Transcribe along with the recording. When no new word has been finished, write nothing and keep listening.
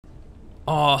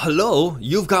Hello,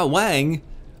 you've got Wang,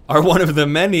 are one of the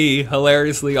many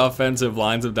hilariously offensive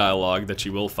lines of dialogue that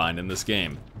you will find in this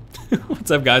game. What's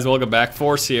up, guys? Welcome back.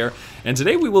 Force here, and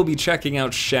today we will be checking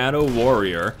out Shadow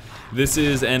Warrior. This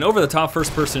is an over-the-top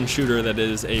first-person shooter that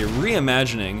is a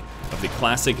reimagining of the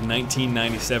classic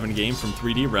 1997 game from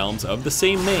 3D Realms of the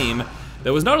same name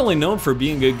that was not only known for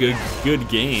being a good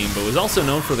game, but was also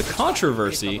known for the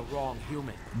controversy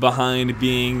behind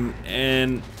being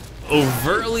an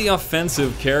overtly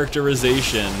offensive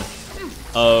characterization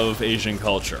of Asian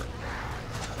culture.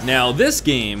 Now, this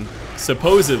game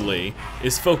supposedly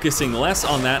is focusing less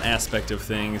on that aspect of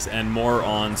things and more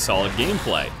on solid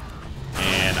gameplay.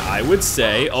 And I would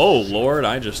say, oh Lord,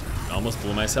 I just almost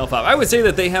blew myself up. I would say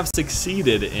that they have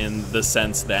succeeded in the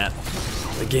sense that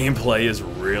the gameplay is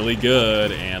really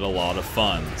good and a lot of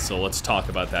fun. So let's talk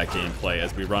about that gameplay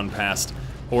as we run past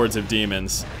hordes of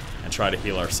demons and try to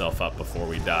heal ourselves up before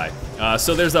we die.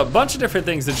 So there's a bunch of different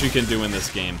things that you can do in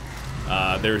this game.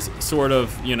 There's sort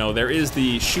of, there is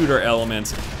the shooter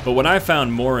element, but what I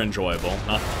found more enjoyable,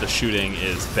 not that the shooting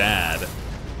is bad,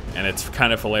 and it's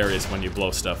kind of hilarious when you blow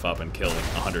stuff up and kill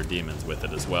 100 demons with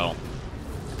it as well.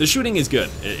 The shooting is good.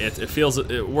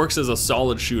 It works as a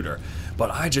solid shooter,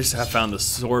 but I just have found the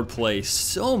sword play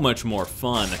so much more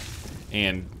fun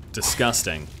and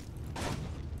disgusting.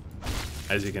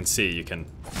 As you can see, you can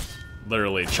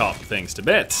literally chop things to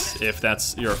bits if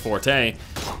that's your forte.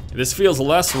 This feels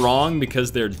less wrong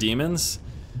because they're demons,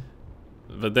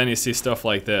 but then you see stuff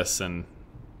like this and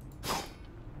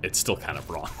it's still kind of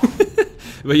wrong.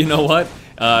 But you know what?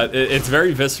 It's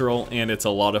very visceral and it's a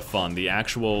lot of fun. The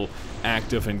actual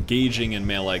act of engaging in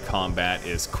melee combat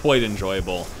is quite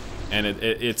enjoyable, and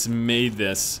it's made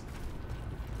this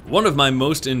one of my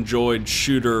most enjoyed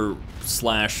shooter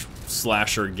slash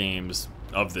slasher games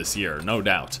of this year, no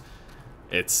doubt.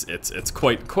 It's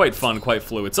quite fun, quite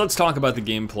fluid. So let's talk about the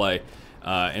gameplay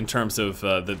in terms of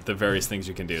the various things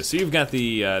you can do. So you've got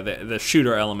the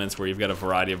shooter elements where you've got a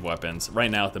variety of weapons.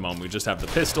 Right now at the moment we just have the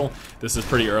pistol. This is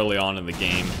pretty early on in the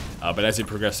game, but as you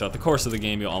progress throughout the course of the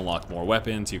game you'll unlock more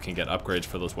weapons, you can get upgrades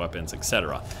for those weapons,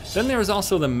 etc. Then there's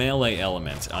also the melee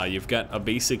element. You've got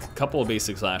a couple of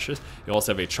basic slashes. You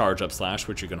also have a charge up slash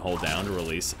which you can hold down to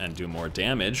release and do more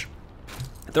damage.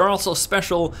 There are also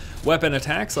special weapon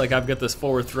attacks, like I've got this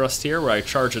forward thrust here where I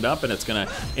charge it up and it's gonna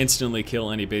instantly kill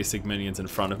any basic minions in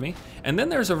front of me. And then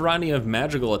there's a variety of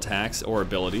magical attacks or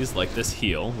abilities like this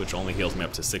heal, which only heals me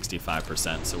up to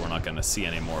 65%, so we're not gonna see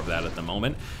any more of that at the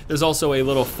moment. There's also a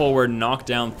little forward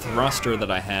knockdown thruster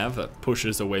that I have that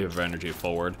pushes a wave of energy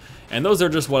forward. And those are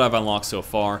just what I've unlocked so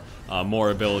far.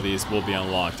 More abilities will be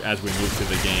unlocked as we move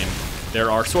through the game. There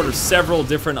are sort of several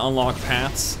different unlock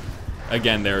paths.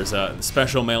 Again, there's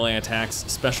special melee attacks,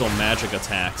 special magic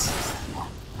attacks,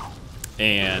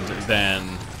 and then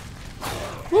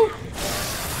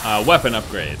weapon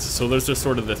upgrades. So those are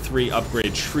sort of the three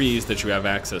upgrade trees that you have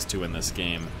access to in this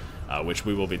game, which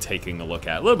we will be taking a look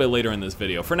at a little bit later in this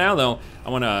video. For now, though, I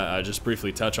want to just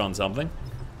briefly touch on something.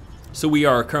 So we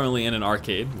are currently in an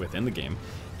arcade within the game,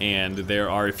 and there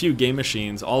are a few game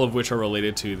machines, all of which are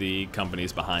related to the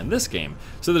companies behind this game.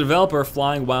 So the developer,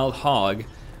 Flying Wild Hog,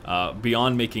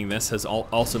 beyond making this, has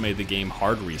also made the game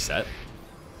Hard Reset,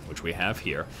 which we have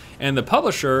here. And the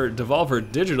publisher, Devolver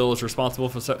Digital, is responsible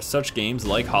for such games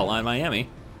like Hotline Miami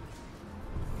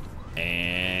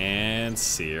and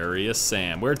Serious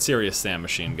Sam. Where'd Serious Sam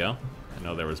machine go? I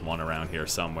know there was one around here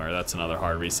somewhere. That's another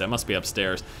Hard Reset. Must be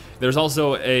upstairs. There's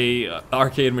also a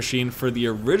arcade machine for the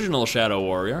original Shadow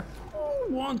Warrior.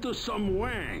 Want some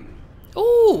Wang?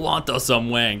 Oh, want some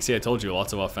Wang. See, I told you,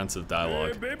 lots of offensive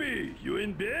dialogue. Hey, baby, you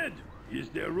in bed? Is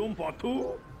there room for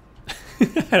two?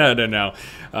 I don't know.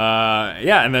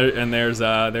 Yeah, and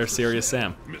there's Serious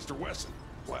Sam. Mr. Wesson,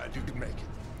 glad you could make it.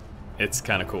 It's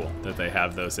kind of cool that they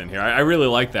have those in here. I really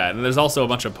like that. And there's also a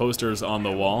bunch of posters on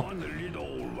the wall.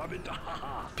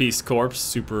 Peace Corps,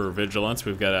 Super Vigilance.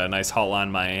 We've got a nice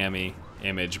Hotline Miami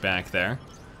image back there.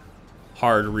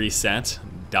 Hard Reset,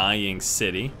 Dying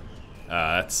City.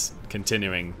 That's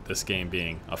continuing this game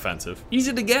being offensive.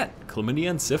 Easy to get, chlamydia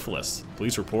and syphilis.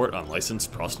 Police report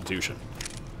unlicensed prostitution.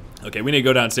 Okay, we need to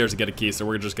go downstairs to get a key, so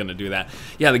we're just gonna do that.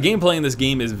 Yeah, the gameplay in this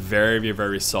game is very,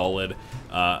 very solid.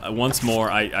 Once more,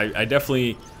 I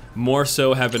definitely more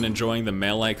so have been enjoying the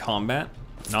melee combat.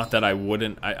 Not that I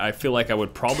wouldn't, I feel like I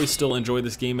would probably still enjoy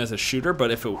this game as a shooter,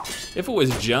 but if it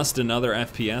was just another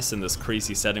FPS in this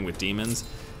crazy setting with demons,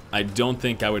 I don't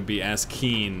think I would be as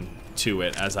keen to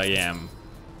it as I am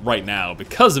right now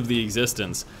because of the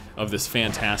existence of this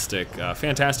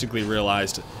fantastically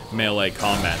realized melee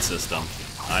combat system.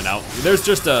 Now, there's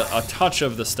just a touch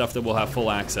of the stuff that we'll have full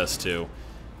access to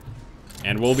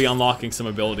And we'll be unlocking some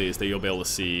abilities that you'll be able to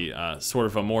see sort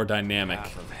of a more dynamic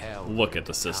look at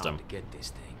the system. To get this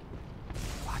thing.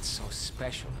 What's so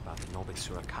special about the Nobit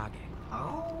Surakage?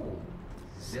 Oh,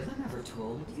 Zilla never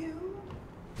told you?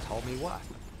 Told me what?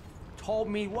 Told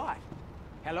me what?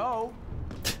 Hello?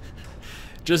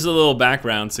 Just a little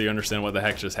background so you understand what the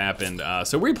heck just happened.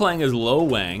 So we're playing as Lo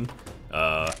Wang,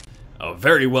 a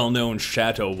very well-known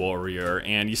Shadow warrior,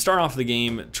 and you start off the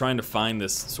game trying to find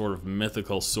this sort of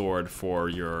mythical sword for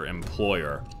your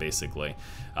employer, basically.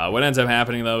 What ends up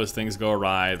happening, though, is things go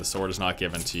awry, the sword is not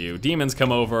given to you. Demons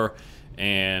come over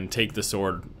and take the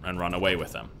sword and run away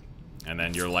with them. And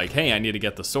then you're like, hey, I need to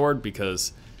get the sword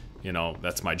because, you know,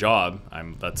 that's my job.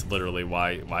 That's literally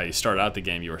why you started out the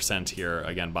game. You were sent here,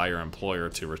 again, by your employer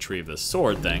to retrieve this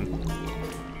sword thing.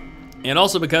 And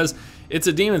also because it's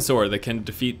a demon sword that can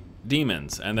defeat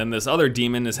demons. And then this other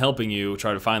demon is helping you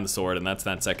try to find the sword, and that's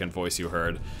that second voice you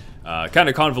heard. Kind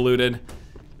of convoluted, a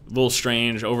little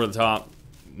strange, over the top.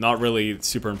 Not really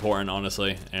super important,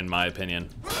 honestly, in my opinion.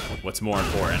 What's more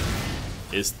important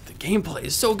is the gameplay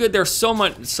is so good. There's so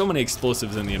many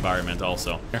explosives in the environment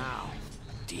also. Now,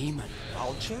 demon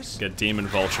vultures? Get demon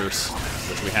vultures,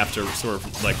 which we have to sort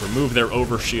of like remove their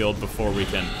overshield before we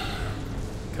can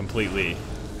completely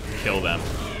kill them.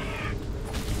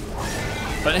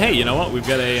 But hey, you know what? We've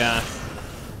got an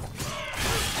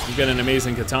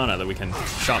amazing katana that we can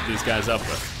chop these guys up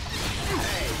with.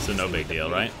 So no big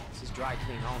deal, right? This is dry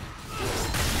clean only.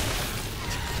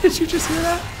 Did you just hear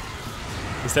that?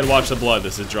 Instead, watch the blood.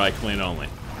 This is dry clean only.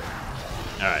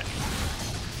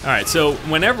 All right, so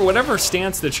whatever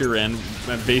stance that you're in,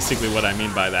 basically what I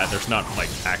mean by that, there's not like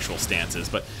actual stances,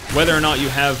 but whether or not you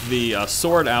have the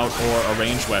sword out or a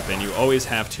ranged weapon, you always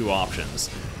have two options.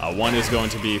 One is going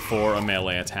to be for a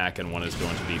melee attack, and one is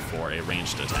going to be for a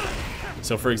ranged attack.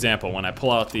 So for example, when I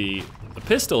pull out the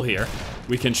pistol here,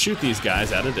 we can shoot these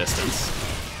guys at a distance,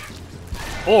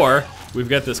 or we've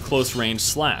got this close range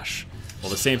slash. Well,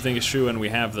 the same thing is true when we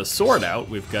have the sword out.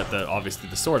 We've got obviously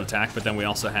the sword attack, but then we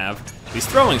also have these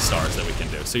throwing stars that we can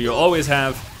do. So you'll always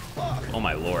have, oh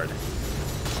my lord,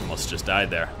 almost just died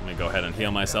there. Let me go ahead and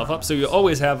heal myself up. So you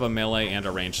always have a melee and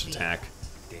a ranged attack.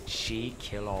 Did she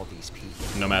kill all these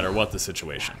people? No matter what the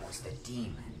situation. That was the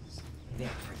demons. They're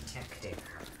protecting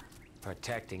her.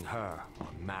 Protecting her or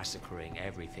massacring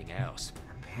everything else?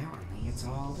 Apparently it's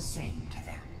all the same to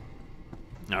them.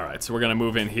 Alright, so we're going to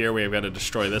move in here. We've got to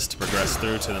destroy this to progress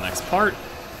through to the next part.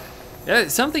 Yeah,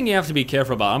 something you have to be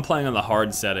careful about. I'm playing on the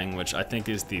hard setting, which I think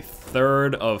is the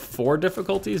third of 4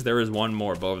 difficulties. There is one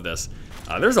more above this.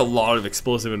 There's a lot of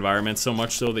explosive environments, so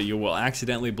much so that you will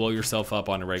accidentally blow yourself up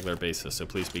on a regular basis, so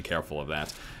please be careful of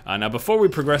that. Now, before we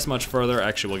progress much further,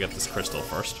 actually, we'll get this crystal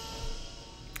first.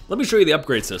 Let me show you the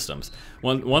upgrade systems.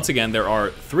 Once again, there are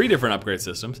 3 different upgrade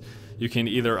systems. You can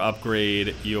either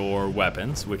upgrade your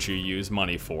weapons, which you use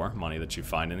money for, money that you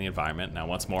find in the environment. Now,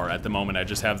 once more, at the moment, I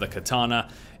just have the katana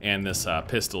and this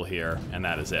pistol here, and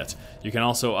that is it. You can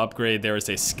also upgrade, there is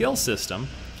a skill system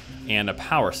and a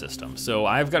power system. So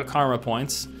I've got karma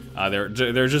points. They're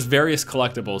just various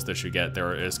collectibles that you get.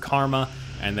 There is karma,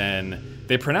 and then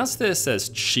they pronounce this as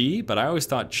chi, but I always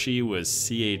thought chi was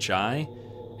C-H-I.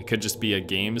 It could just be a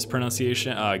games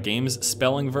pronunciation, games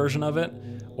spelling version of it,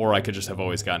 or I could just have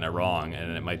always gotten it wrong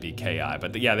and it might be K-I,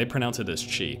 but yeah, they pronounce it as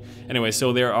chi. Anyway,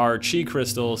 so there are chi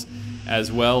crystals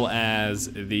as well as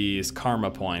these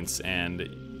karma points, and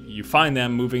you find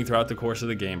them moving throughout the course of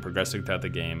the game, progressing throughout the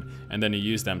game, and then you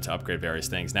use them to upgrade various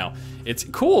things. Now, it's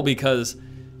cool because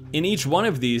in each one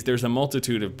of these, there's a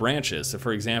multitude of branches. So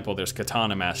for example, there's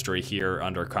katana mastery here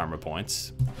under karma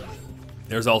points.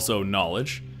 There's also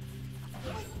knowledge,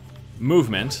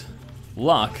 movement,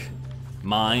 luck,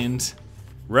 mind,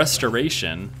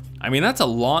 restoration. I mean, that's a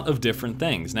lot of different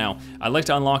things. Now, I'd like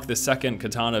to unlock the second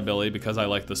katana ability because I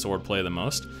like the sword play the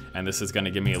most, and this is going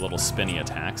to give me a little spinny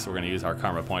attack, so we're going to use our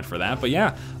karma point for that. But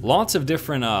yeah, lots of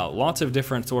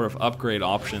different sort of upgrade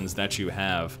options that you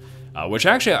have, which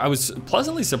actually I was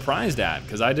pleasantly surprised at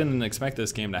because I didn't expect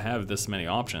this game to have this many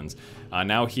options.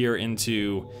 Now here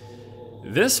into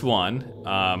this one,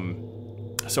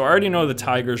 so I already know the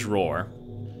Tiger's Roar,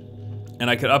 and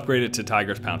I could upgrade it to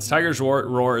Tiger's Pounce. Tiger's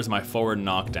Roar is my forward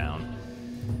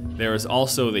knockdown. There is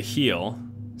also the heal,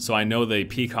 so I know the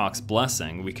Peacock's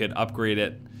Blessing. We could upgrade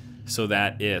it so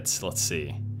that it's, let's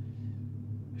see,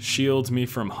 shields me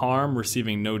from harm,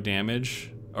 receiving no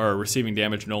damage, or receiving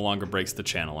damage no longer breaks the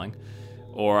channeling.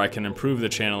 Or I can improve the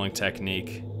channeling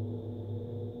technique.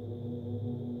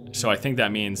 So I think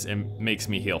that means it makes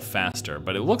me heal faster,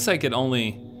 but it looks like it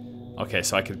only... Okay,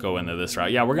 so I could go into this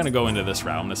route. Yeah, we're gonna go into this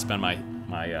route. I'm gonna spend my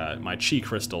chi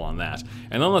crystal on that.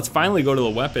 And then let's finally go to the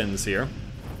weapons here.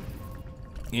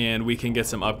 and we can get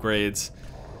some upgrades.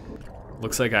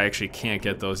 Looks like I actually can't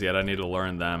get those yet. I need to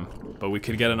learn them. But we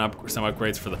could get some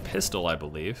upgrades for the pistol, I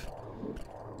believe.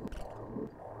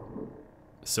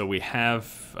 So we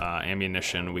have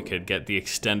ammunition. We could get the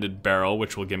extended barrel,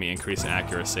 which will give me increased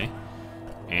accuracy.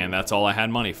 And that's all I had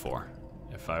money for.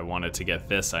 If I wanted to get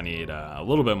this, I need a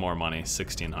little bit more money,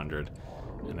 1,600.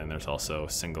 And then there's also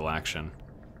single action.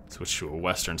 Switch to a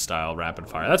Western style rapid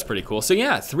fire. That's pretty cool. So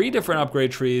yeah, 3 different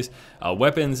upgrade trees,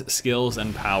 weapons, skills,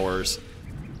 and powers.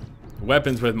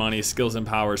 Weapons with money, skills and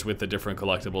powers with the different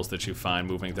collectibles that you find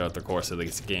moving throughout the course of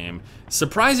this game.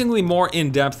 Surprisingly more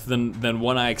in-depth than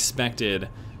what I expected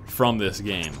from this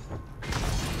game.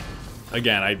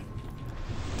 Again, I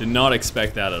did not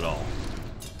expect that at all.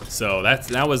 So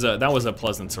that was a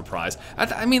pleasant surprise.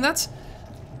 I mean,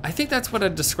 I think that's what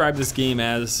I'd describe this game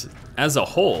as a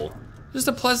whole. Just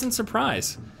a pleasant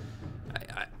surprise.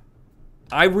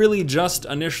 I really just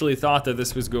initially thought that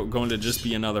this was going to just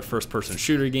be another first-person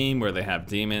shooter game where they have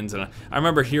demons, and I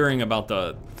remember hearing about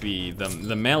the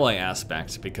melee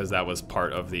aspect because that was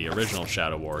part of the original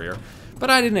Shadow Warrior, but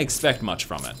I didn't expect much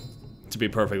from it, to be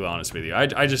perfectly honest with you. I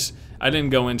didn't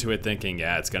go into it thinking,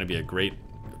 yeah, it's going to be a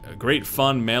great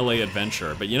fun melee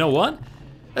adventure, but you know what?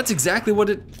 That's exactly what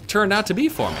it turned out to be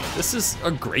for me. This is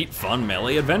a great fun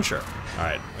melee adventure. All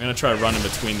right, I'm gonna try to run in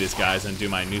between these guys and do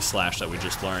my new slash that we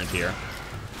just learned here.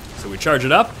 So we charge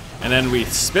it up, and then we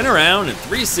spin around at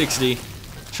 360,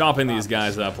 chopping these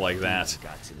guys up like that.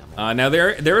 Now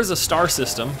there is a star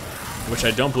system, which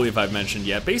I don't believe I've mentioned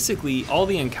yet. Basically, all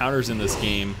the encounters in this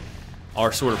game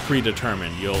are sort of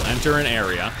predetermined. You'll enter an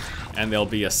area, and there'll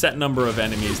be a set number of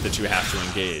enemies that you have to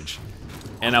engage.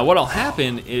 And now what'll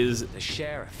happen is The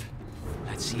sheriff.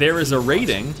 there is a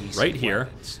rating right here,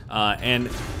 and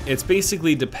it's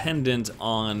basically dependent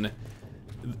on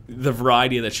the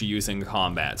variety that you use in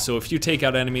combat. So if you take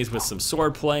out enemies with some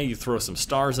swordplay, you throw some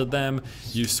stars at them,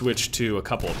 you switch to a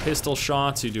couple of pistol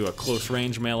shots, you do a close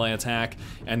range melee attack,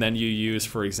 and then you use,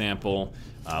 for example,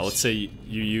 let's say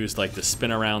you use like the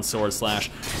spin around sword slash.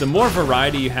 The more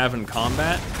variety you have in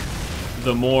combat,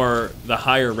 the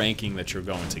higher ranking that you're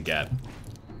going to get.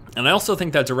 And I also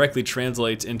think that directly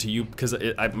translates into you, because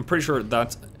I'm pretty sure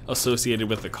that's associated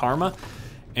with the karma,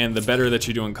 and the better that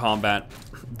you do in combat,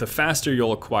 the faster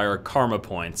you'll acquire karma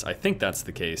points. I think that's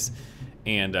the case,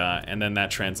 and then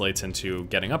that translates into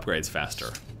getting upgrades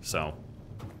faster. So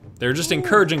they're just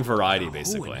encouraging variety, Who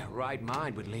basically. in their right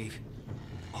mind would leave?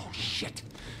 Oh shit!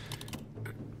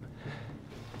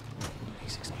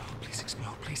 Please explode! Please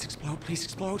explode! Please explode! Please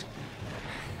explode!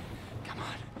 Come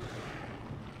on!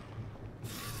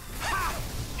 Ha!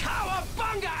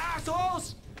 Cowabunga,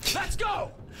 assholes! Let's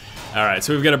go! All right,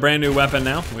 so we've got a brand new weapon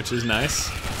now, which is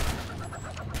nice.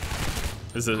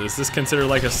 Is this considered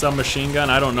like a submachine gun?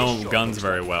 I don't know guns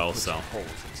very well, so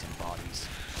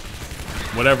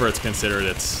whatever it's considered,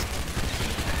 it's a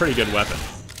pretty good weapon.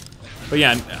 But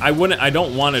yeah, I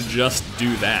don't want to just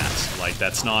do that. Like,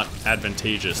 that's not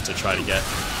advantageous to try to get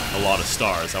a lot of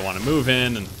stars. I want to move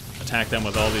in and attack them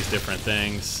with all these different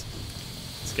things.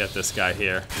 Let's get this guy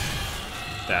here.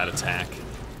 That attack.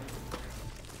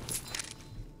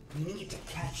 We need to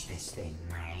catch this thing,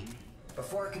 Wang,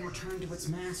 before it can return to its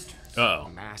master. Uh-oh.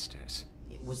 Masters.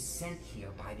 It was sent here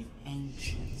by the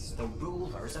ancients, the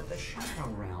rulers of the Shadow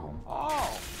Realm.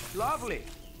 Oh, lovely.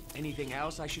 Anything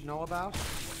else I should know about?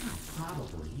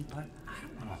 Probably, but I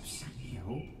don't want to upset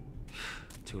you.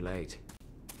 Too late.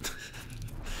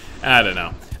 I don't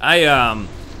know.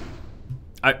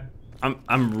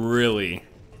 I'm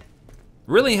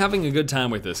really having a good time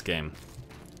with this game.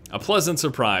 A pleasant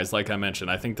surprise, like I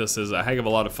mentioned. I think this is a heck of a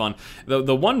lot of fun.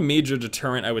 The one major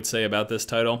deterrent I would say about this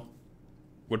title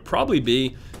would probably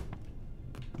be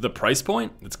the price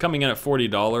point. It's coming in at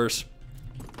 $40,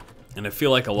 and I feel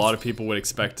like a lot of people would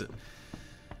expect,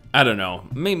 I don't know,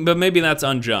 but maybe that's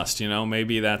unjust, you know?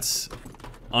 Maybe that's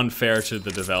unfair to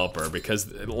the developer, because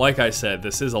like I said,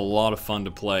 this is a lot of fun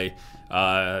to play.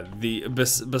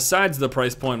 Besides the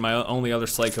price point, my only other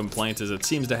slight complaint is it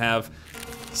seems to have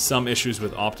some issues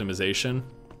with optimization.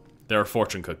 There are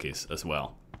fortune cookies as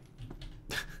well.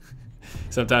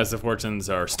 Sometimes the fortunes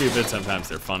are stupid, sometimes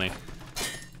they're funny.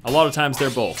 A lot of times they're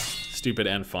both stupid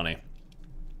and funny.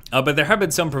 But there have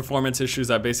been some performance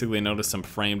issues. I basically noticed some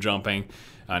frame jumping.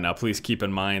 Now please keep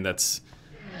in mind that's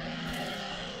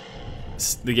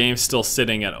the game's still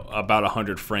sitting at about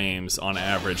 100 frames on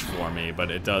average for me,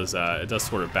 but it does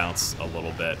sort of bounce a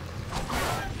little bit.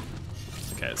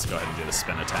 Okay, let's go ahead and do the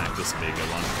spin attack. This will be a good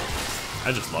one.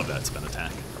 I just love that spin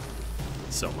attack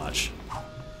so much.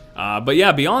 But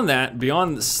yeah, beyond that,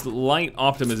 beyond slight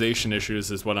optimization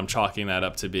issues is what I'm chalking that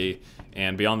up to be.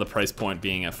 and beyond the price point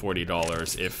being at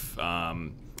 $40, if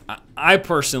I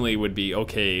personally would be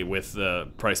okay with the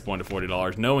price point of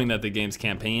 $40, knowing that the game's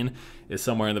campaign is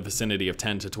somewhere in the vicinity of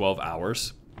 10 to 12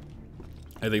 hours.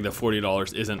 I think that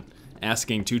 $40 isn't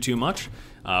asking too much.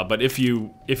 But if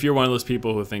you're one of those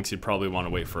people who thinks you'd probably want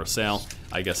to wait for a sale,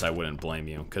 I guess I wouldn't blame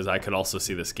you, because I could also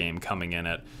see this game coming in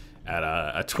at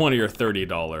a $20 or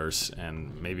 $30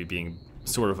 and maybe being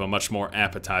sort of a much more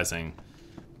appetizing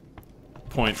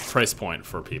price point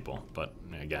for people. But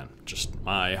again, just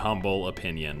my humble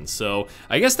opinion. So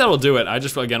I guess that'll do it. I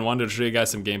just again wanted to show you guys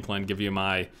some gameplay and give you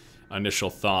my initial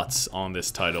thoughts on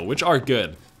this title, which are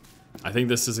good. I think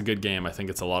this is a good game. I think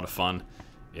it's a lot of fun.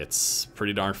 It's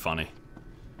pretty darn funny.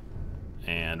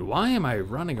 And why am I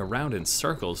running around in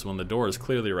circles when the door is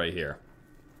clearly right here?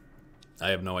 I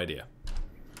have no idea,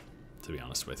 to be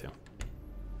honest with you.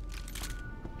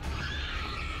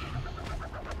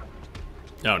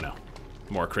 Oh no,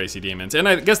 more crazy demons. And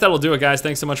I guess that'll do it, guys.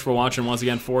 Thanks so much for watching. Once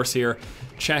again, Force here,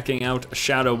 checking out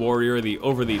Shadow Warrior, the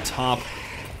over-the-top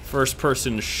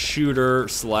first-person shooter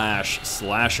slash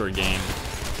slasher game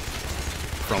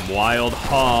from Wild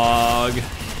Hog.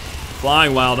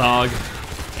 Flying Wild Hog.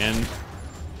 And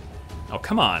oh,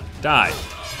 come on, die.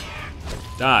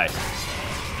 Die.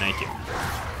 Thank you.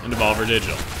 And Devolver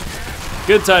Digital.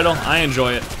 Good title, I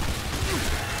enjoy it.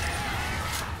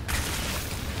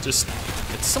 Just,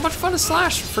 it's so much fun to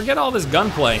slash. Forget all this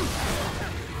gunplay.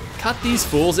 Cut these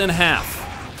fools in half.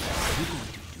 Are you going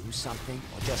to do something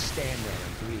or just stand there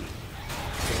and breathe?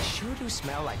 They sure do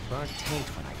smell like burnt taint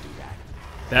when I do that.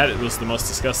 That was the most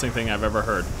disgusting thing I've ever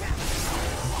heard.